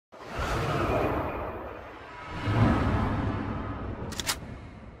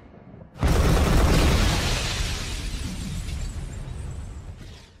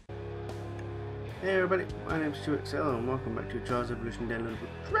Hey everybody, my name's StuXL and welcome back to Trials Evolution Downloadable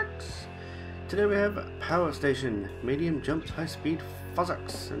Tracks. Today we have Power Station, medium jumps, high speed,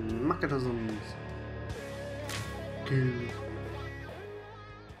 Fozzox and Mechanisms. Cool.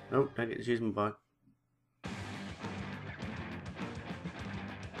 Nope, don't get to use my bike.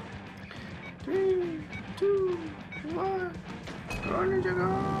 3, 2, 1, go Ninja go!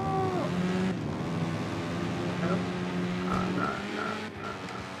 Help. Oh no.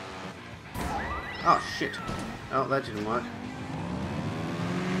 Oh shit. Oh, that didn't work.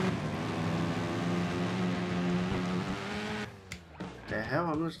 The hell,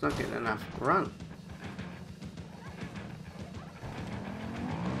 I'm just not getting enough run.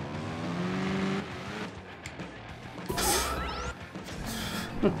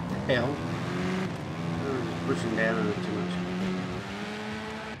 Hell. I'm just pushing down on it too much.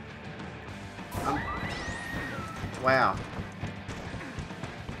 Wow.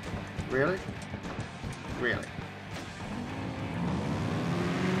 Really? Really? Okay.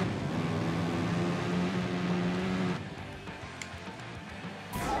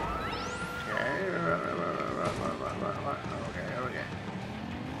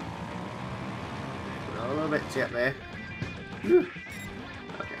 A little bit yet there. Okay,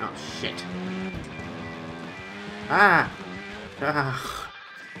 oh shit. Ah!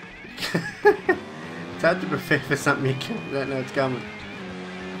 It's hard to prepare for something you don't know it's coming.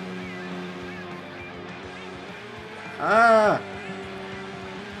 Ah!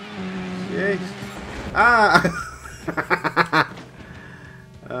 Jeez. Ah!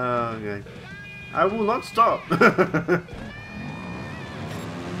 Oh, okay. I will not stop. Oh,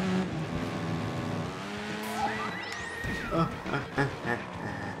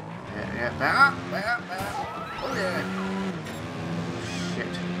 yeah. Back up. Oh, yeah.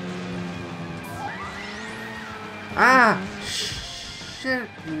 Shit. Ah! Shit.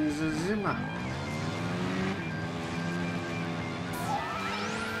 Zima.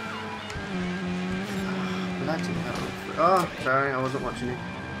 Bloody hell. Oh, sorry, I wasn't watching it.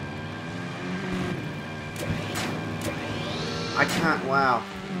 I can't, wow.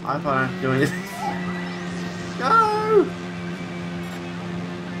 I thought I was doing it. No!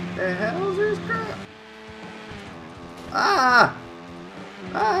 The hell's this crap? Ah!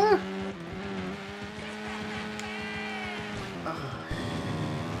 Ah! Oh,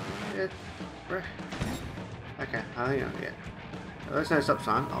 shit. Okay, I think I'll get. There's no stop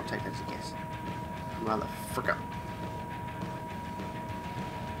sign, I'll take that as a guess. Motherfucker.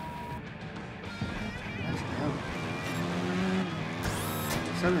 Bloody hell.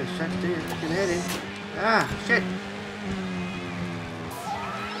 Something's trying to do your fucking head in. Ah, shit.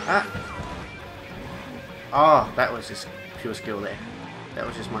 Ah. Oh, that was just pure skill there. That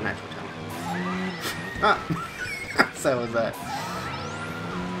was just my natural talent. Ah. So was that.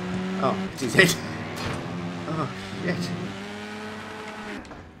 Oh, geez. Oh, shit.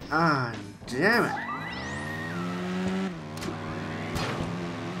 Ah, damn it.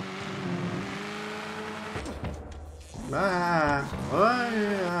 Ah, oh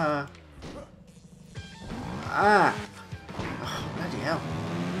yeah. Ah, oh, bloody hell.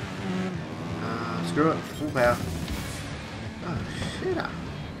 Screw it, full power. Oh shit.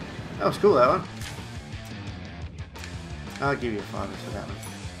 That was cool, that one. I'll give you a 5 for that one.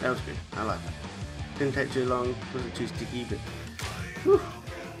 That was good, I like that. Didn't take too long, wasn't too sticky, but whew.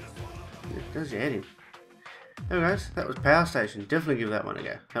 It does your head in. Anyway guys, that was Power Station. Definitely give that one a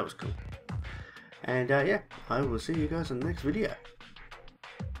go. That was cool. And yeah, I will see you guys in the next video.